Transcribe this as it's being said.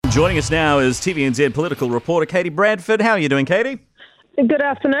Joining us now is TVNZ political reporter Katie Bradford. How are you doing, Katie? Good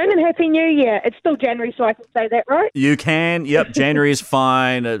afternoon and Happy New Year. It's still January, so I can say that, right? You can. Yep, January is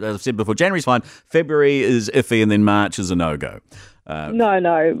fine. As I've said before, January's fine. February is iffy, and then March is a no-go. Yeah.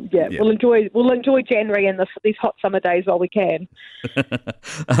 We'll enjoy January and these hot summer days while we can.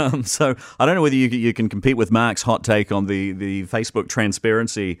 So I don't know whether you can compete with Mark's hot take on the Facebook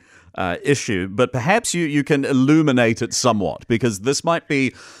transparency issue, but perhaps you can illuminate it somewhat, because this might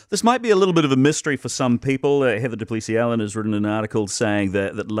be a little bit of a mystery for some people. Heather Duplessis-Allen has written an article saying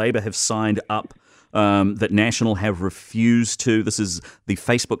that Labor have signed up, that National have refused to. This is the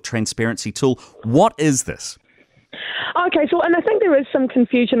Facebook transparency tool. What is this? Okay, and I think there is some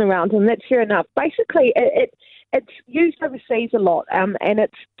confusion around, and that's fair enough. Basically, it's used overseas a lot, and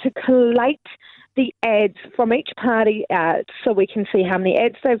it's to collate the ads from each party so we can see how many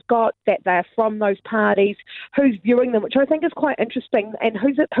ads they've got, that they're from those parties, who's viewing them, which I think is quite interesting, and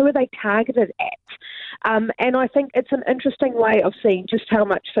who are they targeted at. And I think it's an interesting way of seeing just how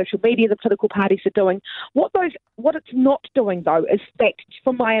much social media the political parties are doing. What it's not doing, though, is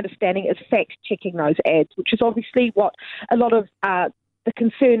from my understanding, is fact-checking those ads, which is obviously what a lot of the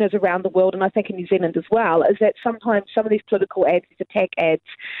concern is around the world, and I think in New Zealand as well, is that sometimes some of these political ads, these attack ads,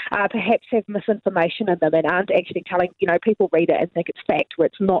 perhaps have misinformation in them and aren't actually telling, people read it and think it's fact where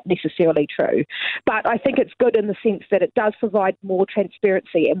it's not necessarily true. But I think it's good in the sense that it does provide more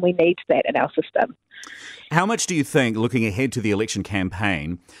transparency, and we need that in our system. How much do you think, looking ahead to the election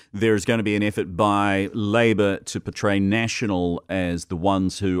campaign, there is going to be an effort by Labor to portray National as the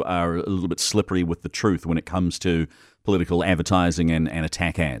ones who are a little bit slippery with the truth when it comes to political advertising and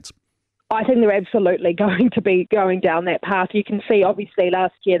attack ads? I think they're absolutely going to be going down that path. You can see, obviously,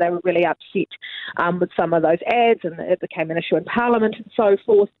 last year they were really upset with some of those ads, and it became an issue in Parliament and so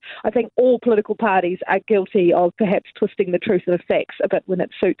forth. I think all political parties are guilty of perhaps twisting the truth of the facts a bit when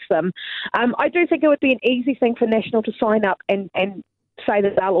it suits them. I do think it would be an easy thing for National to sign up and say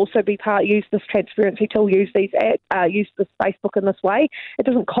that they'll also be use this transparency tool, use these ads, use this Facebook in this way. It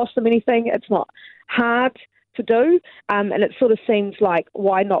doesn't cost them anything. It's not hard to do, and it sort of seems like,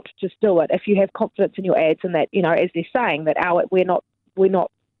 why not just do it if you have confidence in your ads, and that, as they're saying, that we're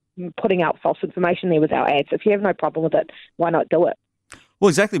not putting out false information there with our ads. If you have no problem with it, why not do it? Well,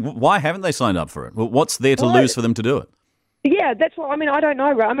 exactly. Why haven't they signed up for it? What's there to lose for them to do it? Yeah, that's what I don't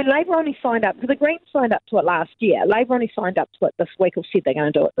know. Labor only signed up, because the Greens signed up to it last year. Labor only signed up to it this week, or said they're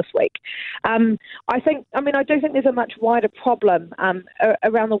going to do it this week. I do think there's a much wider problem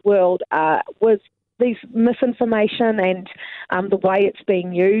around the world with these misinformation and the way it's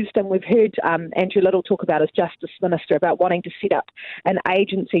being used. And we've heard Andrew Little talk about, as Justice Minister, about wanting to set up an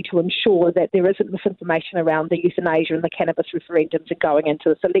agency to ensure that there isn't misinformation around the euthanasia and the cannabis referendums and going into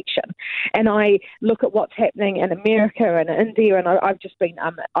this election. And I look at what's happening in America and India, and I've just been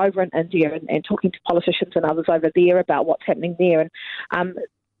over in India and talking to politicians and others over there about what's happening there. And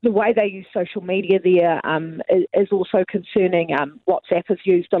the way they use social media there is also concerning. WhatsApp is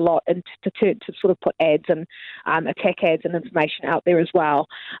used a lot to sort of put ads and attack ads and information out there as well.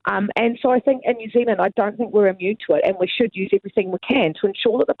 And so I think in New Zealand, I don't think we're immune to it, and we should use everything we can to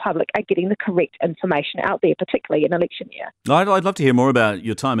ensure that the public are getting the correct information out there, particularly in election year. I'd love to hear more about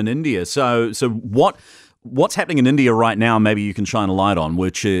your time in India. So what's happening in India right now, maybe you can shine a light on,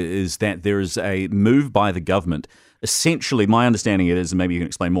 which is that there is a move by the government. Essentially, my understanding is, and maybe you can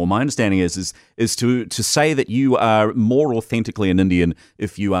explain more, my understanding is to say that you are more authentically an Indian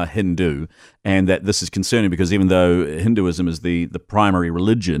if you are Hindu, and that this is concerning because even though Hinduism is the primary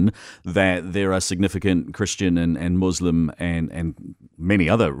religion, that there are significant Christian and Muslim and many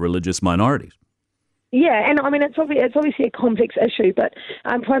other religious minorities. Yeah, and it's obviously a complex issue, but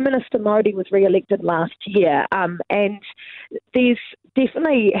Prime Minister Modi was re-elected last year, and there's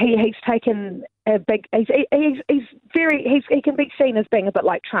definitely he's taken a big. He can be seen as being a bit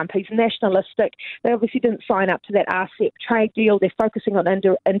like Trump. He's nationalistic. They obviously didn't sign up to that RCEP trade deal. They're focusing on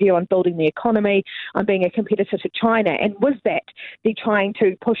India on building the economy, on being a competitor to China, and with that, they're trying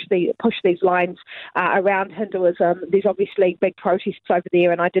to push these lines around Hinduism. There's obviously big protests over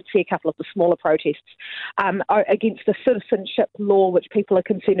there, and I did see a couple of the smaller protests against the citizenship law, which people are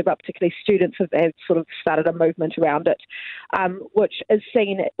concerned about, particularly students have sort of started a movement around it, which is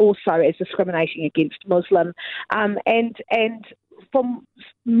seen also as discrimination against Muslim. And from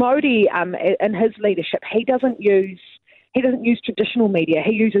Modi in his leadership, he doesn't use traditional media.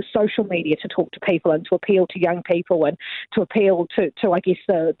 He uses social media to talk to people and to appeal to young people and to appeal to I guess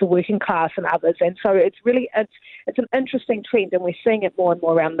the working class and others. And so it's an interesting trend, and we're seeing it more and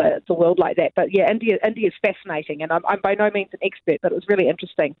more around the world like that. But yeah, India is fascinating, and I'm by no means an expert, but it was really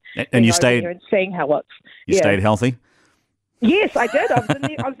interesting. And you stayed and seeing how you stayed healthy. Yes, I did. I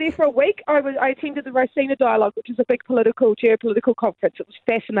was there for a week. I attended the Rātana dialogue, which is a big geopolitical conference. It was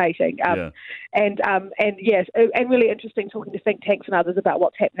fascinating, and yes, and really interesting talking to think tanks and others about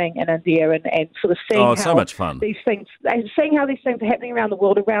what's happening in India and sort of seeing so much fun. Seeing how these things are happening around the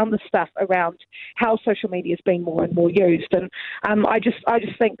world, around the stuff, around how social media is being more and more used. And I just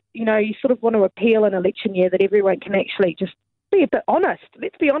think you sort of want to appeal in election year that everyone can actually just be a bit honest.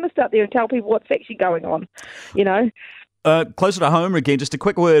 Let's be honest out there and tell people what's actually going on. Closer to home again, just a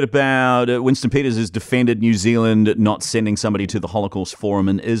quick word about Winston Peters has defended New Zealand not sending somebody to the Holocaust Forum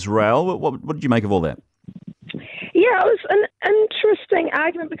in Israel. What did you make of all that? Yeah, it was an interesting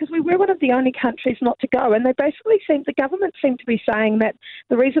argument because we were one of the only countries not to go, and the government seemed to be saying that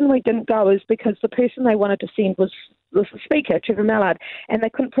the reason we didn't go is because the person they wanted to send was the Speaker, Trevor Mallard, and they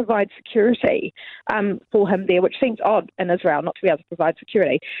couldn't provide security for him there, which seems odd in Israel not to be able to provide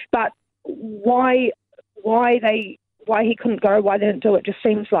security. But why he couldn't go, why they didn't do it, just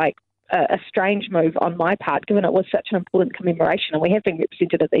seems like a strange move on my part, given it was such an important commemoration, and we have been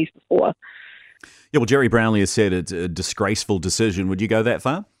represented at these before. Yeah, well, Jerry Brownlee has said it's a disgraceful decision. Would you go that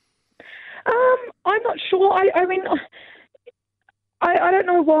far? I'm not sure. I mean, I don't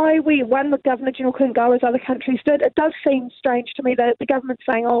know why the Governor-General couldn't go as other countries did. It does seem strange to me that the government's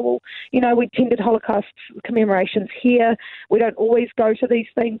saying, we attended Holocaust commemorations here. We don't always go to these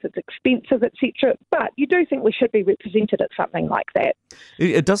things. It's expensive, etc. But you do think we should be represented at something like that.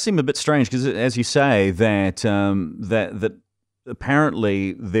 It does seem a bit strange because, as you say, that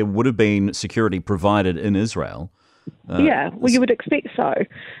apparently there would have been security provided in Israel. You would expect so.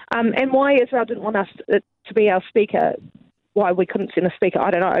 And why Israel didn't want us to be our speaker, why we couldn't send a speaker,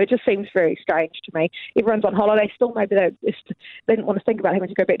 I don't know. It just seems very strange to me. Everyone's on holiday still. Maybe they didn't want to think about having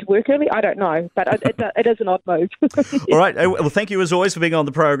to go back to work early. I don't know. But it is an odd move. All right. Well, thank you as always for being on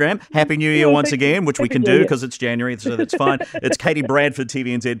the program. Happy New Year once again, which we can do because it's January, so that's fine. It's Katie Bradford,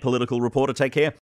 TVNZ political reporter. Take care.